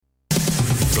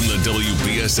From the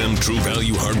WBSM True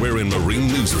Value Hardware and Marine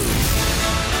Newsroom,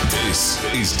 this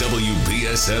is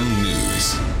WBSM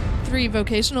News. 3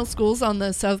 vocational schools on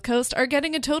the South Coast are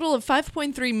getting a total of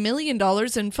 $5.3 million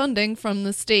in funding from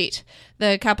the state.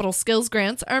 The Capital Skills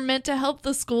Grants are meant to help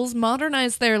the schools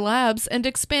modernize their labs and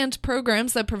expand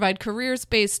programs that provide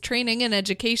careers-based training and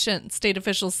education, state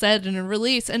officials said in a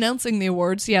release announcing the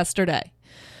awards yesterday.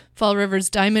 Fall River's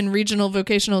Diamond Regional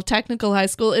Vocational Technical High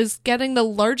School is getting the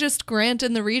largest grant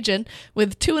in the region,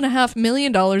 with $2.5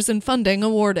 million in funding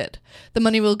awarded. The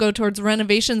money will go towards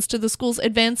renovations to the school's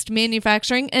advanced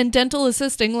manufacturing and dental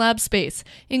assisting lab space,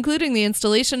 including the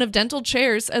installation of dental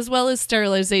chairs as well as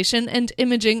sterilization and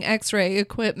imaging X-ray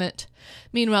equipment.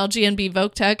 Meanwhile, GNB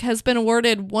VocaTech has been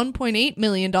awarded $1.8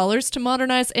 million to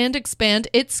modernize and expand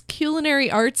its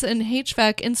culinary arts and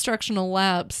HVAC instructional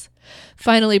labs.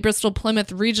 Finally, Bristol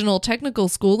Plymouth Regional Technical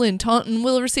School in Taunton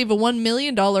will receive a $1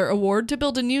 million award to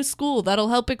build a new school that'll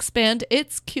help expand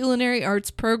its culinary arts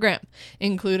program,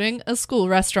 including a school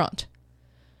restaurant.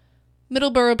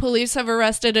 Middleborough police have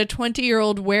arrested a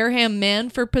 20-year-old Wareham man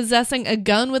for possessing a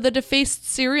gun with a defaced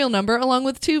serial number along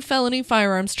with 2 felony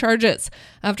firearms charges,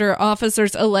 after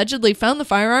officers allegedly found the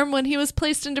firearm when he was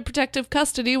placed into protective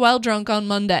custody while drunk on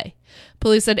Monday.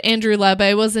 Police said Andrew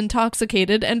Labbe was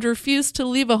intoxicated and refused to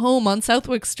leave a home on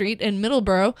Southwick Street in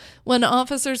Middleborough when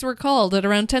officers were called at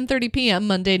around 10:30 p.m.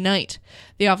 Monday night.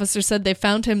 The officer said they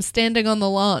found him standing on the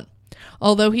lawn.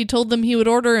 Although he told them he would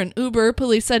order an Uber,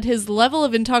 police said his level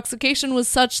of intoxication was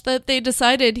such that they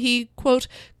decided he, quote,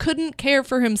 couldn't care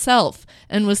for himself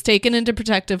and was taken into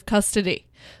protective custody.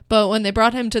 But when they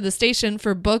brought him to the station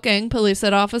for booking, police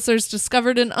said officers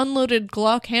discovered an unloaded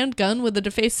Glock handgun with a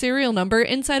defaced serial number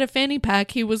inside a fanny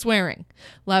pack he was wearing.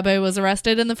 Labbe was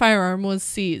arrested and the firearm was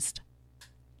seized.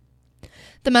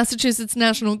 The Massachusetts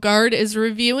National Guard is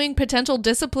reviewing potential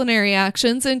disciplinary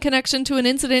actions in connection to an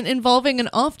incident involving an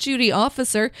off-duty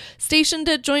officer stationed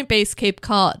at Joint Base Cape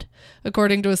Cod.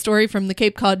 According to a story from the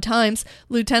Cape Cod Times,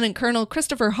 Lieutenant Colonel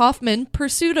Christopher Hoffman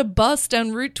pursued a bus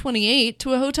down Route 28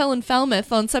 to a hotel in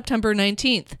Falmouth on September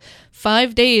 19th,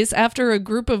 5 days after a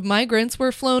group of migrants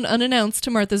were flown unannounced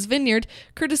to Martha's Vineyard,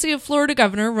 courtesy of Florida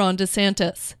Governor Ron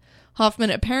DeSantis.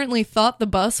 Hoffman apparently thought the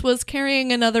bus was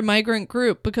carrying another migrant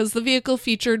group because the vehicle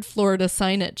featured Florida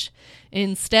signage.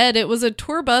 Instead, it was a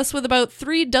tour bus with about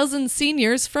 3 dozen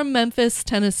seniors from Memphis,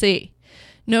 Tennessee.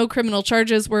 No criminal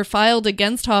charges were filed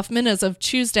against Hoffman as of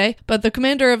Tuesday, but the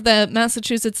commander of the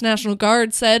Massachusetts National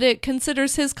Guard said it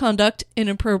considers his conduct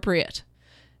inappropriate.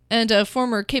 And a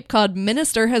former Cape Cod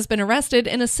minister has been arrested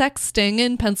in a sex sting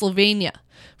in Pennsylvania.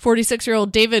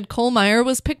 46-year-old David Kohlmeyer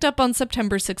was picked up on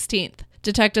September 16th.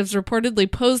 Detectives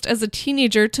reportedly posed as a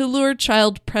teenager to lure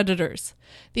child predators.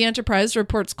 The Enterprise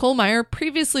reports Kohlmeyer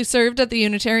previously served at the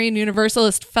Unitarian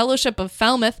Universalist Fellowship of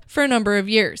Falmouth for a number of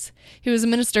years. He was a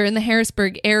minister in the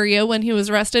Harrisburg area when he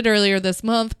was arrested earlier this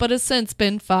month, but has since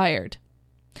been fired.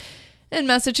 And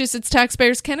Massachusetts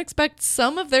taxpayers can expect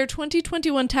some of their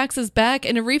 2021 taxes back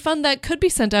in a refund that could be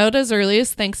sent out as early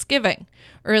as Thanksgiving.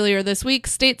 Earlier this week,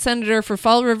 State Senator for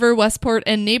Fall River, Westport,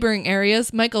 and neighboring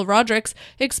areas, Michael Rodrigues,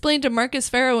 explained to Marcus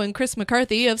Farrow and Chris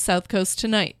McCarthy of South Coast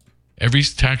Tonight. Every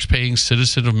tax-paying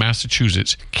citizen of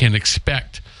Massachusetts can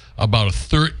expect about a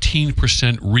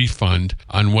 13% refund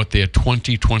on what their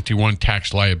 2021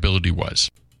 tax liability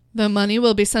was. The money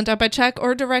will be sent out by check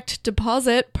or direct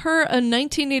deposit per a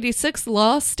 1986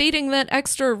 law stating that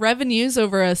extra revenues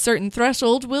over a certain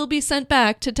threshold will be sent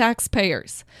back to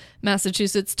taxpayers.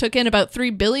 Massachusetts took in about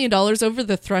 $3 billion over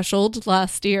the threshold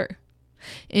last year.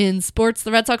 In sports,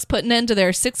 the Red Sox put an end to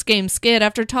their 6-game skid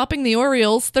after topping the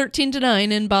Orioles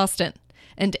 13-9 in Boston.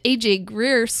 And A.J.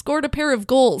 Greer scored a pair of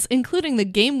goals, including the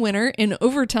game winner in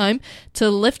overtime, to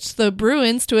lift the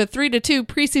Bruins to a 3-2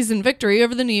 preseason victory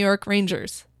over the New York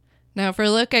Rangers. Now for a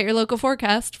look at your local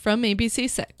forecast from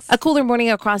ABC6. A cooler morning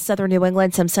across southern New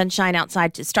England. Some sunshine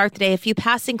outside to start the day. A few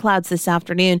passing clouds this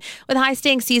afternoon with highs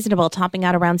staying seasonable, topping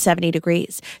out around 70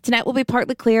 degrees. Tonight will be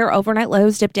partly clear. Overnight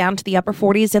lows dip down to the upper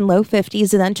 40s and low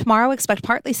 50s. And then tomorrow expect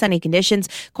partly sunny conditions.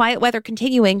 Quiet weather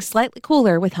continuing, slightly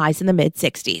cooler with highs in the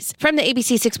mid-60s. From the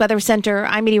ABC6 Weather Center,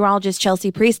 I'm meteorologist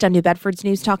Chelsea Priest on New Bedford's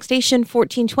News Talk Station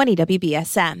 1420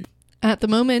 WBSM. At the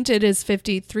moment, it is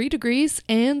 53 degrees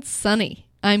and sunny.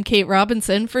 I'm Kate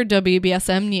Robinson for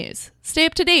WBSM News. Stay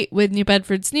up to date with New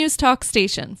Bedford's News Talk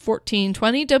Station,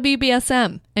 1420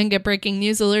 WBSM, and get breaking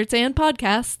news alerts and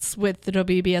podcasts with the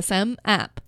WBSM app.